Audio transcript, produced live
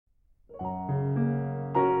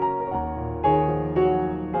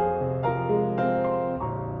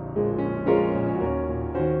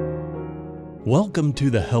Welcome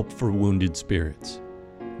to the Help for Wounded Spirits.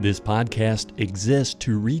 This podcast exists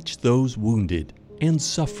to reach those wounded and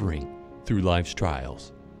suffering through life's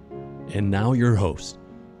trials. And now your hosts,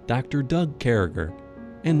 Dr. Doug Carragher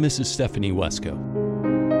and Mrs. Stephanie Wesco.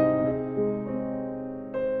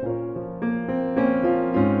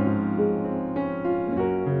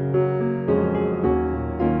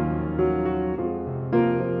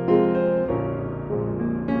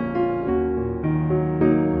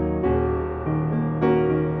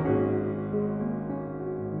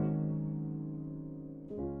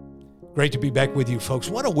 Great to be back with you, folks.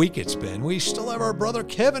 What a week it's been. We still have our brother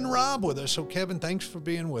Kevin Robb with us. So, Kevin, thanks for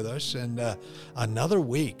being with us. And another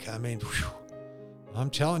week. I mean,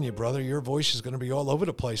 I'm telling you, brother, your voice is going to be all over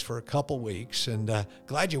the place for a couple weeks. And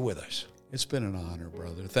glad you're with us. It's been an honor,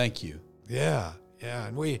 brother. Thank you. Yeah.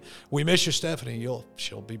 And we miss you, Stephanie.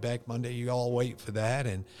 She'll be back Monday. You all wait for that.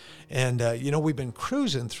 And we've been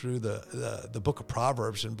cruising through the book of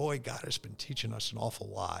Proverbs, and boy, God has been teaching us an awful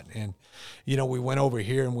lot. And we went over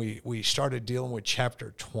here and we started dealing with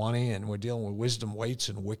chapter 20, and we're dealing with wisdom, weights,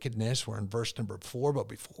 and wickedness. We're in verse number 4. But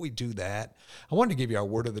before we do that, I wanted to give you our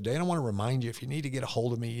word of the day, and I want to remind you, if you need to get a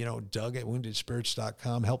hold of me, Doug at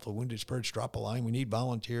woundedspirits.com. Help for Wounded Spirits. Drop a line. We need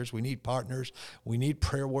volunteers. We need partners. We need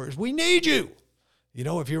prayer warriors. We need you.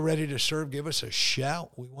 If you're ready to serve, give us a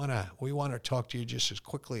shout. We want to talk to you just as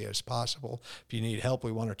quickly as possible. If you need help,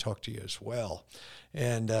 we want to talk to you as well.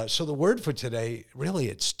 And so the word for today, really,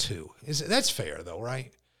 it's two. That's fair, though,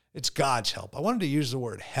 right? It's God's help. I wanted to use the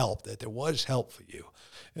word help, that there was help for you.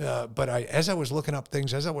 But as I was looking up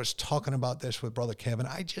things, as I was talking about this with Brother Kevin,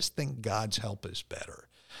 I just think God's help is better.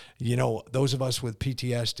 Those of us with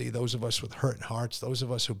PTSD, those of us with hurting hearts, those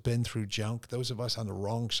of us who've been through junk, those of us on the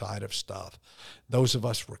wrong side of stuff, those of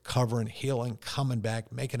us recovering, healing, coming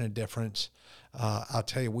back, making a difference, I'll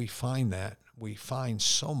tell you, we find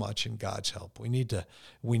so much in God's help. We need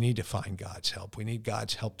to find God's help. We need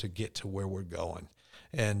God's help to get to where we're going.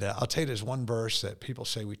 And I'll tell you, there's one verse that people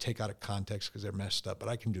say we take out of context because they're messed up, but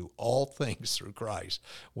I can do all things through Christ,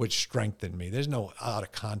 which strengthen me. There's no out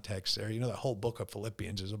of context there. The whole book of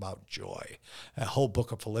Philippians is about joy. That whole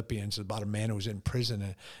book of Philippians is about a man who's in prison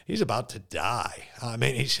and he's about to die. I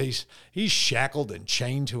mean, he's shackled and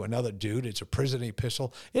chained to another dude. It's a prison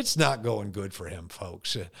epistle. It's not going good for him,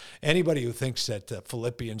 folks. Anybody who thinks that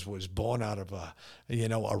Philippians was born out of a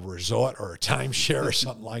resort or a timeshare or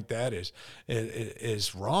something like that is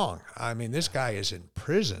wrong. I mean, this guy is in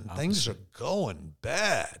prison. Things are going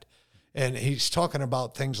bad. And he's talking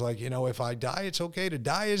about things like, if I die, it's okay. To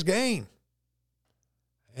die is gain.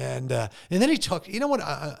 And then he talked,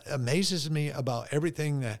 what amazes me about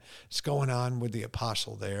everything that's going on with the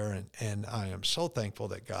apostle there, and I am so thankful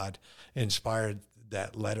that God inspired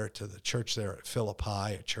that letter to the church there at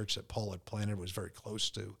Philippi, a church that Paul had planted, was very close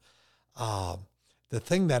to. The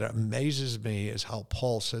thing that amazes me is how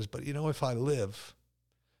Paul says, but if I live,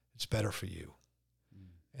 it's better for you.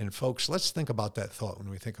 And folks, let's think about that thought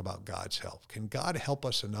when we think about God's help. Can God help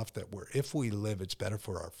us enough that if we live, it's better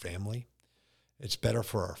for our family, it's better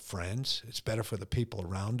for our friends, it's better for the people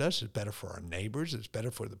around us, it's better for our neighbors, it's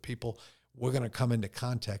better for the people we're going to come into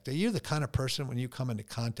contact. Are you the kind of person, when you come into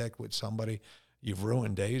contact with somebody, you've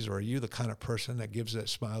ruined days, or are you the kind of person that gives that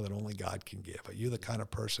smile that only God can give? Are you the kind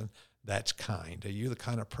of person that's kind? Are you the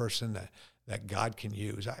kind of person that God can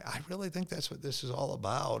use? I really think that's what this is all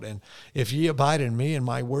about. And if ye abide in me and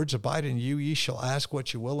my words abide in you, ye shall ask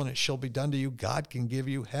what you will, and it shall be done to you. God can give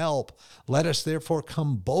you help. Let us therefore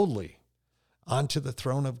come boldly unto the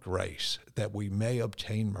throne of grace, that we may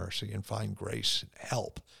obtain mercy and find grace and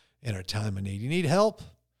help in our time of need. You need help?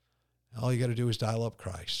 All you got to do is dial up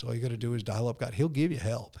Christ. All you got to do is dial up God. He'll give you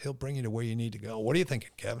help. He'll bring you to where you need to go. What are you thinking,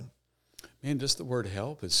 Kevin? Man, just the word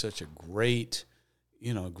help is such a great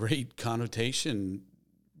connotation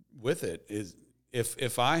with it. Is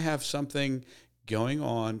if I have something going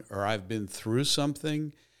on, or I've been through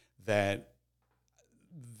something that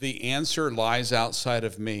the answer lies outside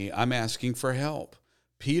of me, I'm asking for help.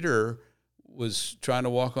 Peter was trying to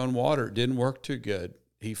walk on water. It didn't work too good.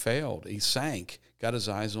 He failed. He sank, got his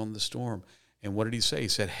eyes on the storm. And what did he say? He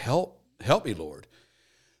said, help me, Lord.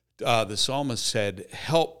 The psalmist said,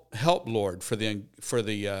 help, Lord, for the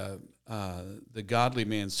godly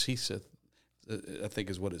man ceaseth, I think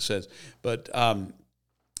is what it says. But,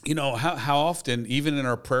 how often, even in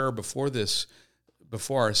our prayer before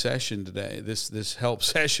our session today, this help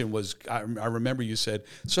session was, I remember you said,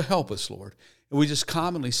 so help us, Lord. And we just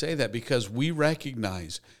commonly say that because we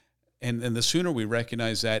recognize, and the sooner we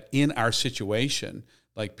recognize that in our situation,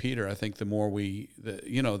 like Peter, I think the more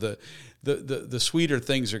the sweeter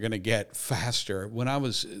things are going to get faster. When I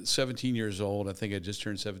was 17 years old, I think I just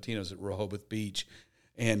turned 17, I was at Rehoboth Beach,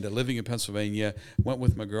 and living in Pennsylvania, went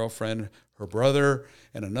with my girlfriend, her brother,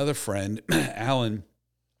 and another friend, Alan,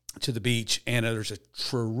 to the beach, and there's a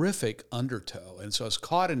terrific undertow. And so I was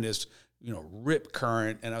caught in this, rip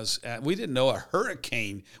current, and we didn't know a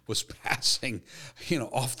hurricane was passing,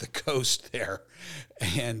 off the coast there.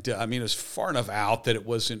 And it was far enough out that it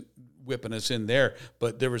wasn't whipping us in there,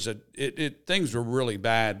 but there was things were really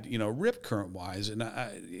bad, rip current wise. And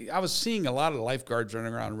I was seeing a lot of lifeguards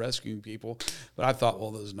running around rescuing people, but I thought,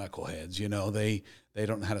 well, those knuckleheads, they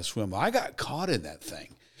don't know how to swim. I got caught in that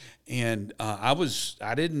thing. And I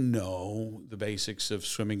didn't know the basics of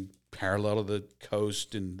swimming parallel to the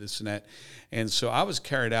coast and this and that. And so I was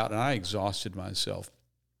carried out, and I exhausted myself.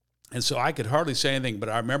 And so I could hardly say anything, but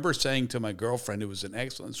I remember saying to my girlfriend, who was an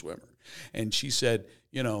excellent swimmer, and she said,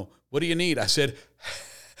 what do you need? I said,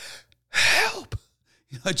 help.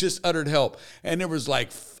 I just uttered help. And there was I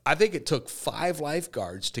think it took 5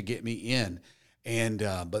 lifeguards to get me in. And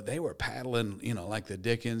but they were paddling, like the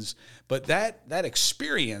Dickens. But that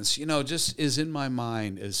experience, just is in my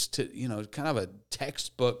mind as to, kind of a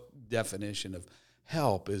textbook definition of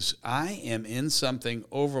help is I am in something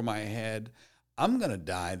over my head. I'm going to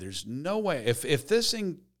die. There's no way. If this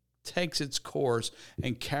thing takes its course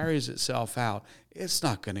and carries itself out, it's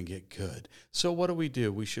not going to get good. So what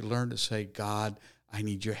do? We should learn to say, God, I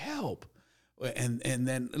need your help. And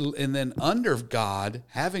then under God,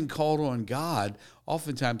 having called on God,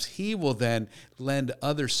 oftentimes he will then lend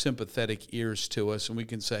other sympathetic ears to us, and we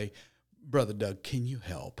can say, Brother Doug, can you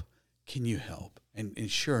help? Can you help?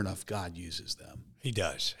 And sure enough, God uses them. He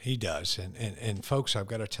does. And folks, I've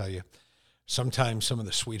got to tell you, sometimes some of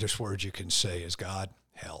the sweetest words you can say is, God,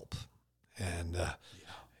 help. And,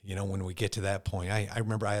 when we get to that point, I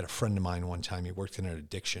remember I had a friend of mine one time, he worked in an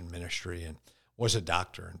addiction ministry and was a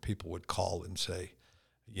doctor, and people would call and say,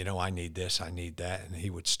 I need this, I need that. And he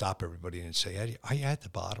would stop everybody and say, are you at the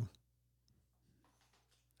bottom?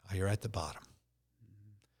 Are you at the bottom?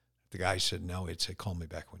 Mm-hmm. The guy said, no. He'd say, call me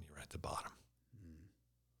back when you're at the bottom. Mm-hmm.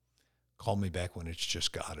 Call me back when it's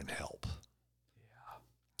just God and help.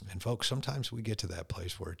 Yeah. And folks, sometimes we get to that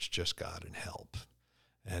place where it's just God and help.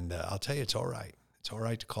 And I'll tell you, it's all right. It's all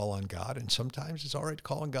right to call on God, and sometimes it's all right to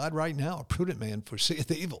call on God right now. A prudent man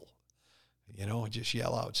foreseeth evil. Just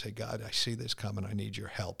yell out, say, God, I see this coming. I need your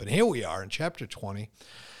help. And here we are in chapter 20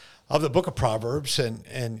 of the book of Proverbs. And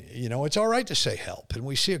it's all right to say help. And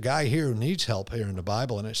we see a guy here who needs help here in the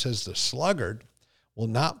Bible. And it says, the sluggard will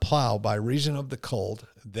not plow by reason of the cold.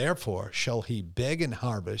 Therefore shall he beg in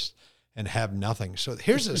harvest and have nothing. So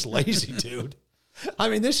here's this lazy dude.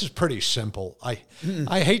 This is pretty simple.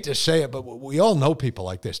 I hate to say it, but we all know people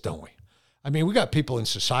like this, don't we? We got people in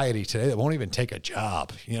society today that won't even take a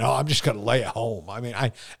job. I'm just going to lay at home.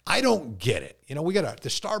 I don't get it. We got the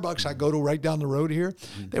Starbucks I go to right down the road here.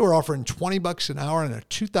 They were offering $20 an hour and a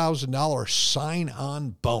 $2,000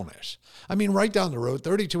 sign-on bonus. Right down the road,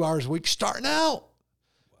 32 hours a week, starting out.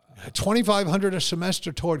 $2,500 a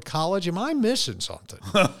semester toward college. Am I missing something?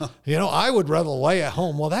 I would rather lay at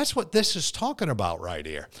home. Well, that's what this is talking about right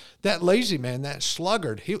here. That lazy man, that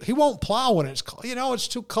sluggard, he won't plow when it's cold. It's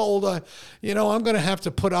too cold. I'm going to have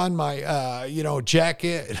to put on my,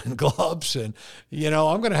 jacket and gloves, and,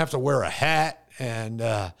 I'm going to have to wear a hat.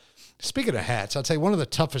 And speaking of hats, I'll tell you one of the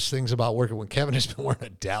toughest things about working with Kevin has been wearing a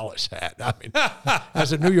Dallas hat.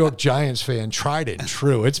 As a New York Giants fan, tried and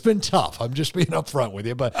true. It's been tough. I'm just being upfront with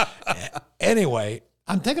you. But anyway,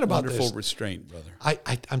 I'm thinking about Wonderful this. restraint, brother.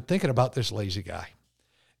 I'm thinking about this lazy guy.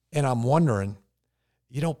 And I'm wondering,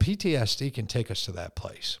 PTSD can take us to that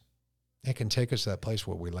place. It can take us to that place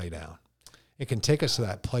where we lay down. It can take us to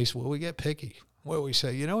that place where we get picky, where we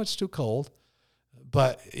say, it's too cold.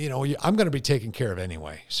 But, I'm going to be taken care of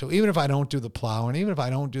anyway. So even if I don't do the plowing, even if I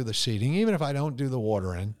don't do the seeding, even if I don't do the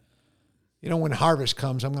watering, when harvest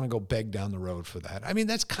comes, I'm going to go beg down the road for that.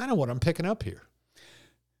 That's kind of what I'm picking up here.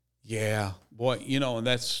 Yeah, boy, and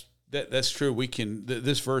that's true. We can,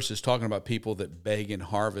 this verse is talking about people that beg and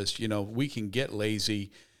harvest. We can get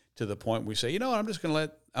lazy to the point we say, I'm just going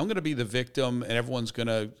to be the victim, and everyone's going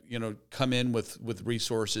to, come in with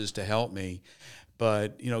resources to help me.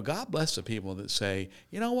 But, God bless the people that say,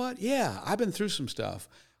 you know what? Yeah, I've been through some stuff,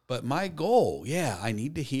 but my goal, I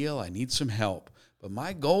need to heal. I need some help. But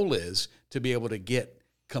my goal is to be able to get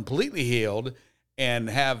completely healed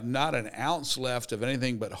and have not an ounce left of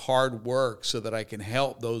anything but hard work so that I can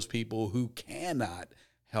help those people who cannot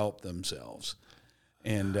help themselves.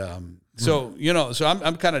 And so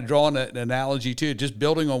I'm kind of drawing an analogy too, just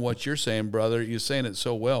building on what you're saying, brother. You're saying it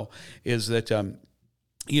so well, is that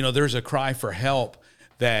there's a cry for help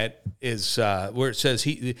that is where it says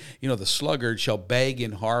the sluggard shall beg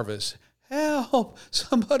in harvest. Help!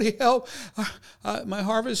 Somebody help! My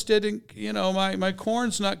harvest didn't. My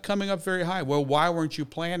corn's not coming up very high. Well, why weren't you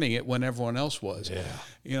planting it when everyone else was? Yeah.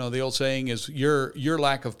 The old saying is your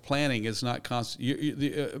lack of planning is not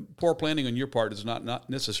poor planning on your part does not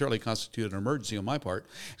necessarily constitute an emergency on my part,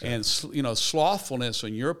 exactly. And slothfulness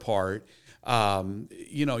on your part.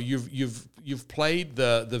 You've played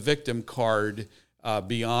the victim card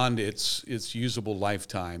beyond its usable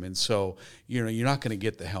lifetime, and so you're not going to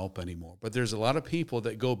get the help anymore. But there's a lot of people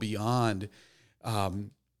that go beyond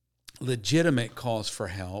legitimate calls for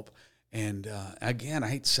help. And again, I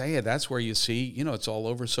hate to say it, that's where you see, it's all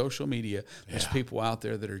over social media. There's people out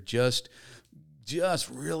there that are just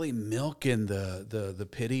really milking the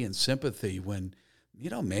pity and sympathy when,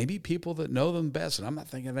 maybe people that know them best, and I'm not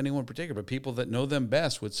thinking of anyone in particular, but people that know them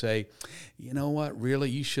best would say, you know what, really,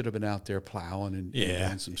 you should have been out there plowing and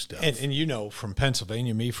doing some stuff. And from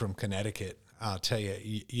Pennsylvania, me from Connecticut, I'll tell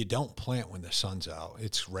you, you don't plant when the sun's out.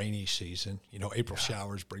 It's rainy season. April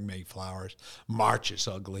showers bring May flowers. March is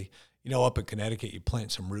ugly. Up in Connecticut, you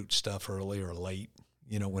plant some root stuff early or late,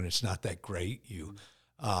 when it's not that great.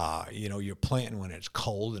 You're planting when it's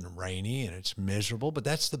cold and rainy and it's miserable, but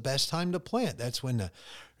that's the best time to plant. That's when the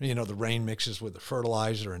rain mixes with the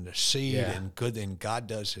fertilizer and the seed and God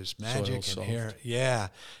does his magic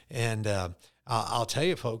and I'll tell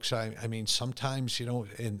you, folks, I mean, sometimes,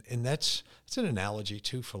 and it's an analogy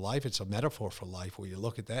too for life. It's a metaphor for life where you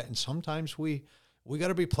look at that, and sometimes we got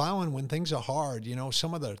to be plowing when things are hard.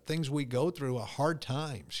 Some of the things we go through are hard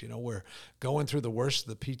times. We're going through the worst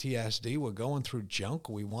of the PTSD. We're going through junk.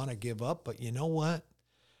 We want to give up. But you know what?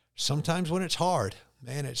 Sometimes when it's hard,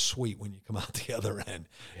 man, it's sweet when you come out the other end.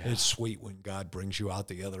 Yeah. It's sweet when God brings you out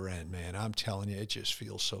the other end, man. I'm telling you, it just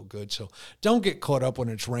feels so good. So don't get caught up when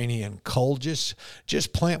it's rainy and cold. Just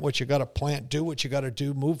plant what you got to plant. Do what you got to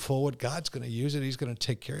do. Move forward. God's going to use it. He's going to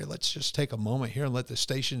take care of you. Let's just take a moment here and let the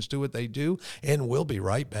stations do what they do, and we'll be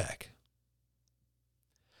right back.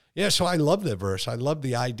 Yeah, so I love that verse. I love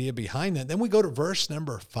the idea behind that. Then we go to verse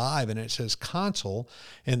number 5, and it says, counsel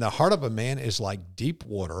in the heart of a man is like deep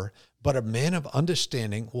water, but a man of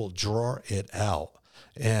understanding will draw it out.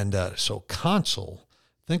 And so counsel,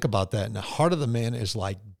 think about that. In the heart of the man is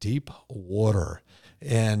like deep water.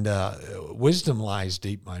 And wisdom lies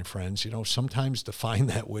deep, my friends. Sometimes to find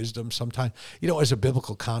that wisdom, sometimes, as a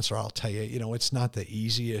biblical counselor, I'll tell you, it's not the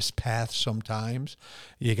easiest path sometimes.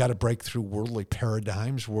 You got to break through worldly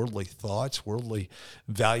paradigms, worldly thoughts, worldly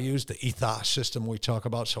values, the ethos system we talk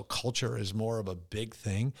about. So culture is more of a big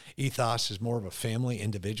thing. Ethos is more of a family,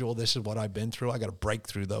 individual. This is what I've been through. I got to break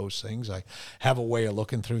through those things. I have a way of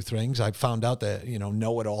looking through things. I found out that,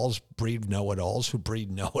 know-it-alls breed know-it-alls who breed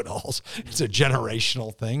know-it-alls. It's a generation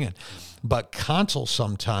thing, but counsel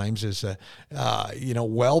sometimes is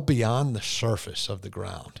well beyond the surface of the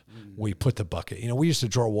ground. We put the bucket. We used to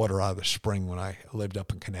draw water out of the spring when I lived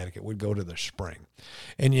up in Connecticut. We'd go to the spring,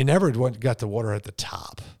 and you never got the water at the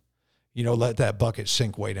top. Let that bucket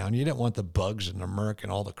sink way down. You didn't want the bugs and the murk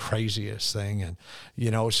and all the craziest thing. And,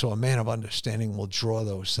 so a man of understanding will draw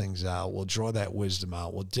those things out. We'll draw that wisdom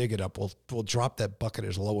out. We'll dig it up. We'll drop that bucket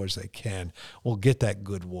as low as they can. We'll get that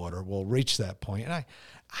good water. We'll reach that point. And I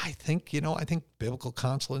think biblical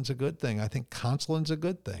counseling's a good thing. I think counseling's a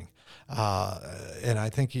good thing. And I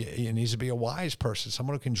think you needs to be a wise person,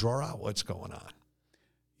 someone who can draw out what's going on.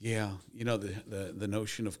 Yeah. The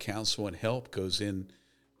notion of counsel and help goes in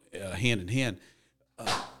hand in hand.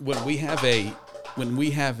 When we have a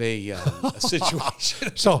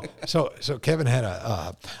situation. So Kevin had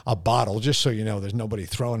a bottle. Just so you know, there's nobody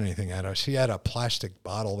throwing anything at us. He had a plastic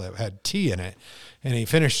bottle that had tea in it, and he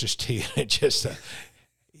finished his tea, and it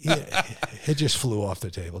just flew off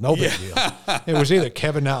the table. No big deal. It was either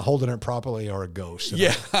Kevin not holding it properly or a ghost.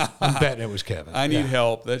 Yeah, I'm betting it was Kevin. I need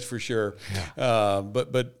help. That's for sure. Yeah.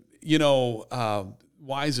 But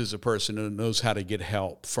wise is a person who knows how to get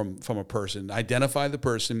help from a person, identify the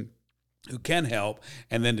person who can help,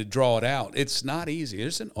 and then to draw it out. It's not easy.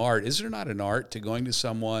 There's an art. Is there not an art to going to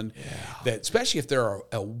someone that, especially if there are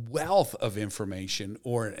a wealth of information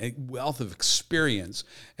or a wealth of experience,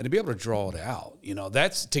 and to be able to draw it out?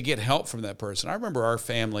 That's to get help from that person. I remember our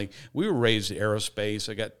family, we were raised in aerospace.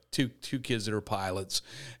 I got two kids that are pilots,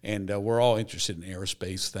 and we're all interested in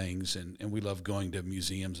aerospace things, and we love going to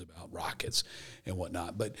museums about rockets and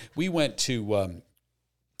whatnot. But we went to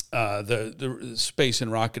the Space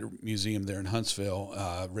and Rocket Museum there in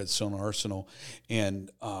Huntsville, Redstone Arsenal,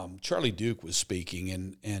 and Charlie Duke was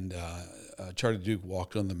speaking, and Charlie Duke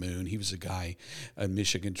walked on the moon. He was a guy in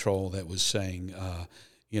Mission Control that was saying,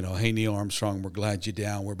 hey, Neil Armstrong, we're glad you're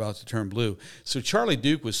down. We're about to turn blue. So Charlie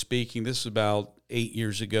Duke was speaking. This was about 8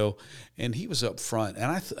 years ago, and he was up front.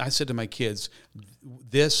 And I said to my kids,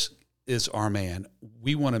 this is our man.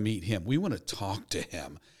 We want to meet him. We want to talk to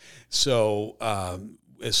him. So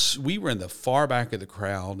as we were in the far back of the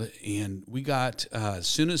crowd, and we got, as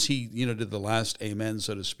soon as he, did the last amen,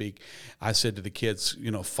 so to speak, I said to the kids,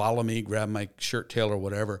 follow me, grab my shirt tail or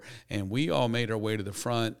whatever. And we all made our way to the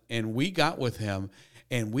front, and we got with him,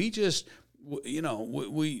 and we just, we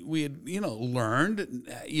had,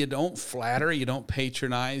 learned you don't flatter, you don't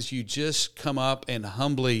patronize, you just come up and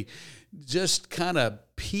humbly just kind of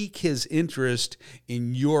pique his interest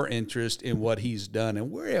in your interest in what he's done.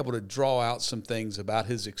 And we're able to draw out some things about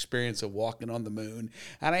his experience of walking on the moon.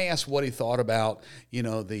 And I asked what he thought about,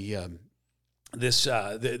 the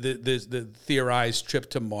theorized trip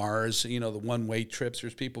to Mars, the one-way trips.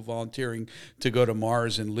 There's people volunteering to go to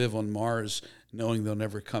Mars and live on Mars, knowing they'll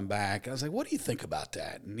never come back. I was like, what do you think about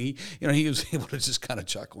that? And he was able to just kind of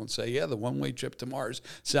chuckle and say, yeah, the one-way trip to Mars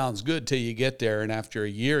sounds good till you get there. And after a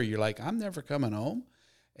year, you're like, I'm never coming home.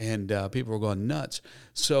 And people were going nuts.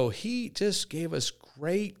 So he just gave us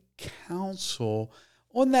great counsel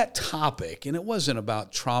on that topic. And it wasn't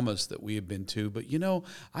about traumas that we have been to, but,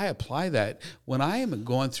 I apply that when I am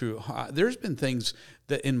going through, there's been things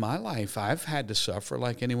that in my life I've had to suffer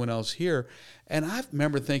like anyone else here. And I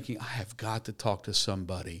remember thinking, I have got to talk to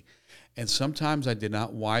somebody. And sometimes I did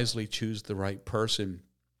not wisely choose the right person.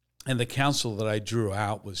 And the counsel that I drew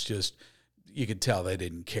out was just, you could tell they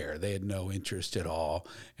didn't care. They had no interest at all.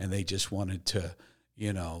 And they just wanted to,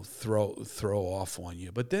 throw off on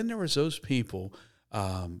you. But then there was those people,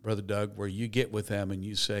 Brother Doug, where you get with them and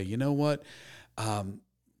you say, you know what?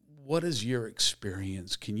 What is your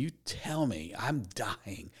experience? Can you tell me? I'm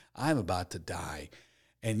dying. I'm about to die.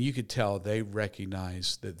 And you could tell they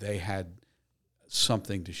recognized that they had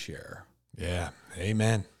something to share. Yeah,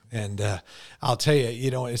 amen. And I'll tell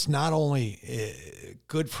you, it's not only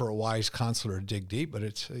good for a wise counselor to dig deep, but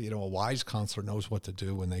it's, a wise counselor knows what to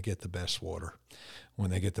do when they get the best water. When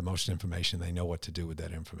they get the most information, they know what to do with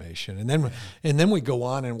that information. And then we go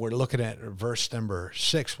on and we're looking at verse number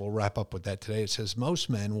 6. We'll wrap up with that today. It says, most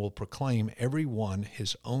men will proclaim every one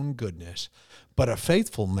his own goodness, but a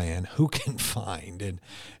faithful man who can find? And,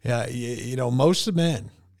 most of the men,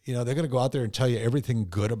 they're going to go out there and tell you everything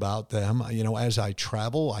good about them. As I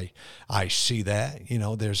travel, I see that,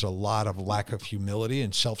 there's a lot of lack of humility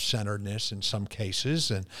and self-centeredness in some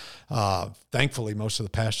cases. And thankfully, most of the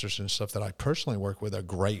pastors and stuff that I personally work with are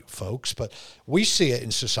great folks. But we see it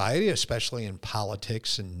in society, especially in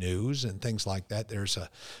politics and news and things like that. There's a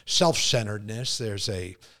self-centeredness. There's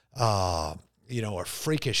a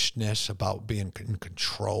freakishness about being in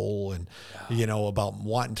control and, about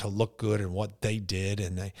wanting to look good and what they did.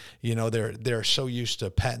 And they, they're so used to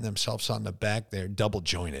patting themselves on the back, they're double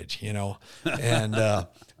jointed, and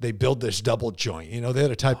they build this double joint. They're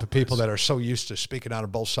the type of people that are so used to speaking out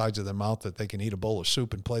of both sides of their mouth that they can eat a bowl of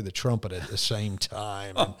soup and play the trumpet at the same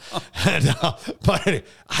time. But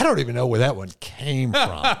I don't even know where that one came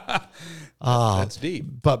from. That's deep.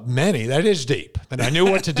 But that is deep. And I knew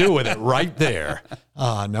what to do with it right there.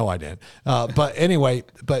 No, I didn't. But anyway,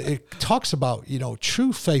 it talks about,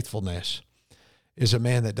 true faithfulness is a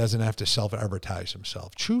man that doesn't have to self-advertise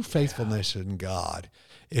himself. True faithfulness in God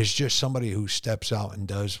is just somebody who steps out and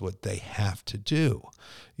does what they have to do.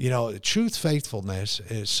 True faithfulness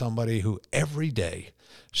is somebody who every day,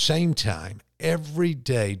 same time, every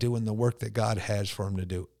day doing the work that God has for him to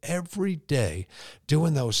do. Every day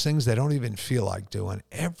doing those things they don't even feel like doing.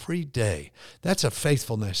 Every day. That's a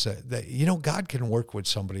faithfulness that God can work with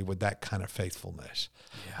somebody with that kind of faithfulness.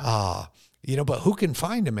 Yeah. But who can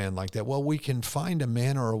find a man like that? Well, we can find a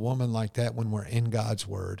man or a woman like that when we're in God's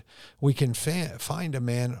Word. We can find a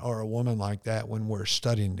man or a woman like that when we're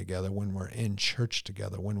studying together, when we're in church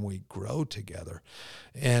together, when we grow together.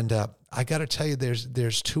 And I got to tell you,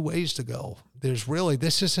 there's two ways to go. There's really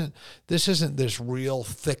this isn't this real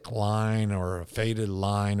thick line or a faded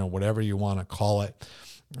line or whatever you want to call it.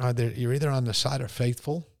 You're either on the side of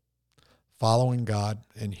faithful, following God,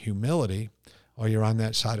 and humility, or you're on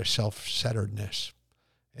that side of self-centeredness.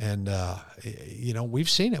 And, we've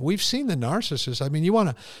seen it. We've seen the narcissists. I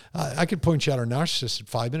mean, I could point you out our narcissists in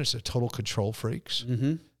 5 minutes. They're total control freaks.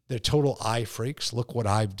 Mm-hmm. They're total I freaks. Look what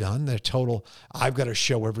I've done. They're total, I've got to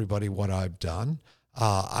show everybody what I've done. Me.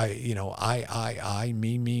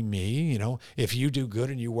 If you do good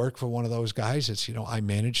and you work for one of those guys, it's, I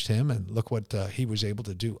managed him and look what he was able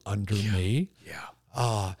to do under me.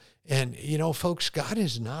 Yeah. And folks, God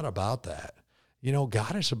is not about that. You know,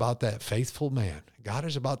 God is about that faithful man. God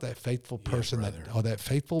is about that faithful person or that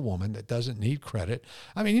faithful woman that doesn't need credit.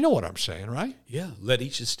 I mean, you know what I'm saying, right? Yeah. Let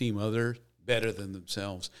each esteem others better than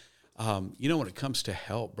themselves. You know, when it comes to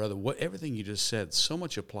help, brother, everything you just said, so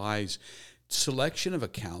much applies. Selection of a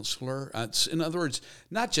counselor. In other words,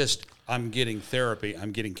 not just I'm getting therapy,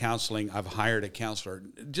 I'm getting counseling, I've hired a counselor.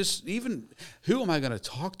 Just even who am I going to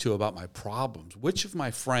talk to about my problems? Which of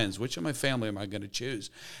my friends, which of my family am I going to choose?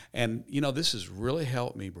 And, you know, this has really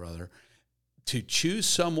helped me, brother, to choose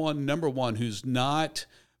someone, number one, who's not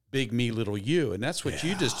big me, little you. And that's what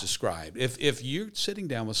you just described. If you're sitting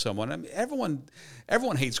down with someone, I mean,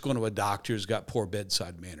 everyone hates going to a doctor who's got poor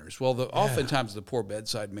bedside manners. Well, oftentimes the poor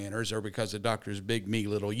bedside manners are because the doctor's big me,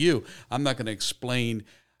 little you. I'm not going to explain,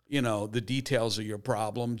 you know, the details of your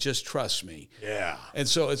problem. Just trust me. Yeah. And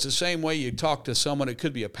so it's the same way you talk to someone. It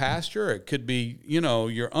could be a pastor. It could be, you know,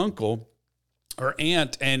 your uncle or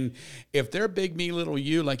aunt, and if they're big me, little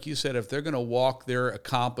you, like you said, if they're going to walk their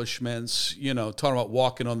accomplishments, you know, talking about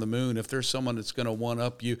walking on the moon, if there's someone that's going to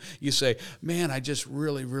one-up you, you say, man, I just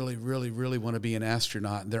really, really, really, really want to be an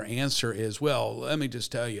astronaut. And their answer is, well, let me just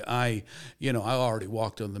tell you, I already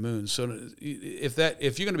walked on the moon. So if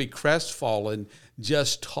you're going to be crestfallen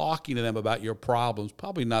just talking to them about your problems,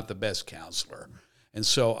 probably not the best counselor. And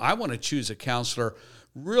so I want to choose a counselor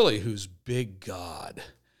really who's big God.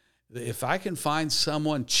 If I can find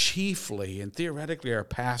someone chiefly, and theoretically our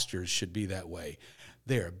pastors should be that way,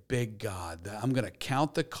 they're big God. I'm going to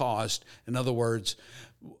count the cost. In other words,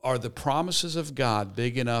 are the promises of God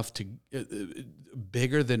big enough to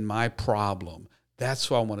bigger than my problem? That's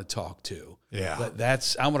who I want to talk to. Yeah.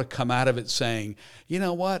 But I want to come out of it saying, you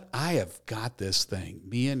know what? I have got this thing,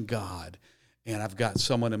 me and God, and I've got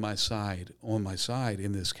someone on my side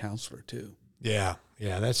in this counselor too. Yeah.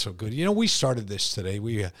 Yeah, that's so good. You know, we started this today.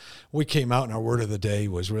 We came out and our word of the day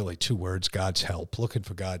was really 2 words, God's help, looking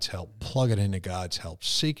for God's help, plug it into God's help,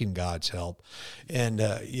 seeking God's help. And,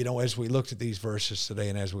 you know, as we looked at these verses today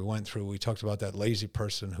and as we went through, we talked about that lazy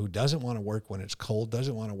person who doesn't want to work when it's cold,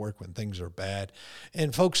 doesn't want to work when things are bad.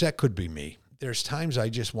 And folks, that could be me. There's times I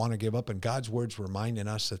just want to give up, and God's word's reminding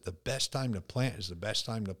us that the best time to plant is the best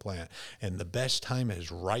time to plant, and the best time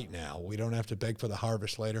is right now. We don't have to beg for the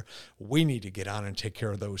harvest later. We need to get on and take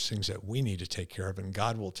care of those things that we need to take care of, and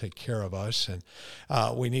God will take care of us. And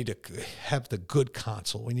we need to have the good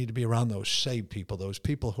counsel. We need to be around those saved people, those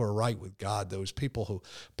people who are right with God, those people who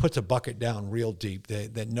put the bucket down real deep,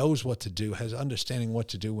 that knows what to do, has understanding what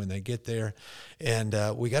to do when they get there. And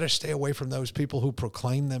we got to stay away from those people who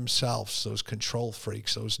proclaim themselves, those control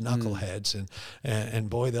freaks, those knuckleheads, and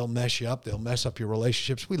boy, they'll mess you up. They'll mess up your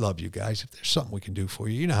relationships. We love you guys. If there's something we can do for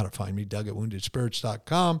you, you know how to find me,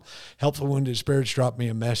 Doug@woundedspirits.com. Helpful Wounded Spirits, drop me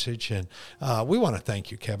a message. And we want to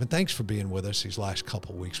thank you, Kevin. Thanks for being with us these last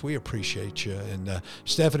couple of weeks. We appreciate you. And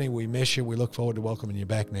Stephanie, we miss you. We look forward to welcoming you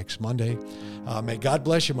back next Monday. May God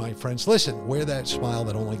bless you, my friends. Listen, wear that smile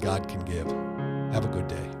that only God can give. Have a good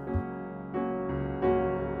day.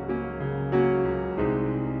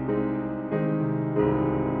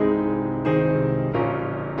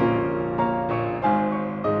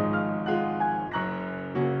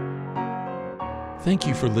 Thank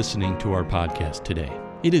you for listening to our podcast today.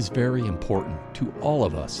 It is very important to all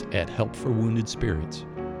of us at Help for Wounded Spirits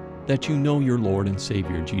that you know your Lord and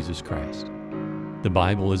Savior, Jesus Christ. The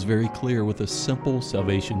Bible is very clear with a simple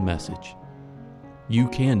salvation message. You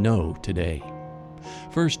can know today.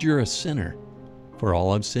 First, you're a sinner, for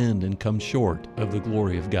all have sinned and come short of the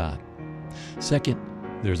glory of God. Second,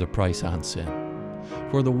 there's a price on sin,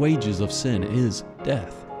 for the wages of sin is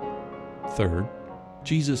death. Third,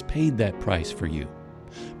 Jesus paid that price for you.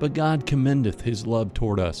 But God commendeth his love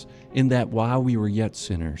toward us, in that while we were yet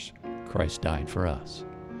sinners, Christ died for us.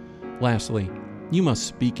 Lastly, you must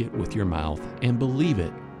speak it with your mouth and believe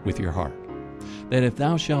it with your heart, that if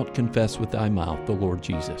thou shalt confess with thy mouth the Lord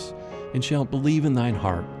Jesus, and shalt believe in thine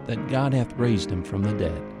heart that God hath raised him from the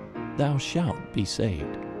dead, thou shalt be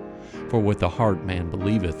saved. For with the heart man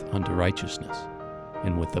believeth unto righteousness,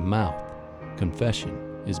 and with the mouth confession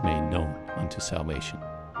is made known unto salvation.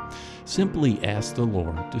 Simply ask the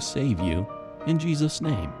Lord to save you in Jesus'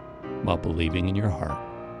 name while believing in your heart,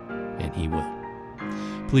 and he will.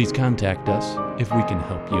 Please contact us if we can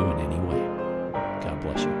help you in any way. God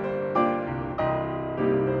bless you.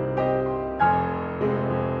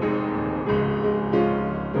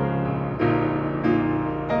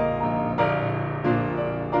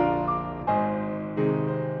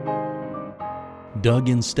 Doug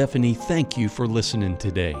and Stephanie, thank you for listening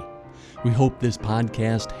today. We hope this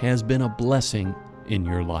podcast has been a blessing in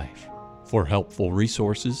your life. For helpful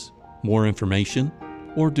resources, more information,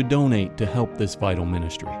 or to donate to help this vital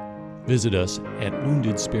ministry, Visit us at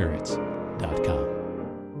woundedspirits.com.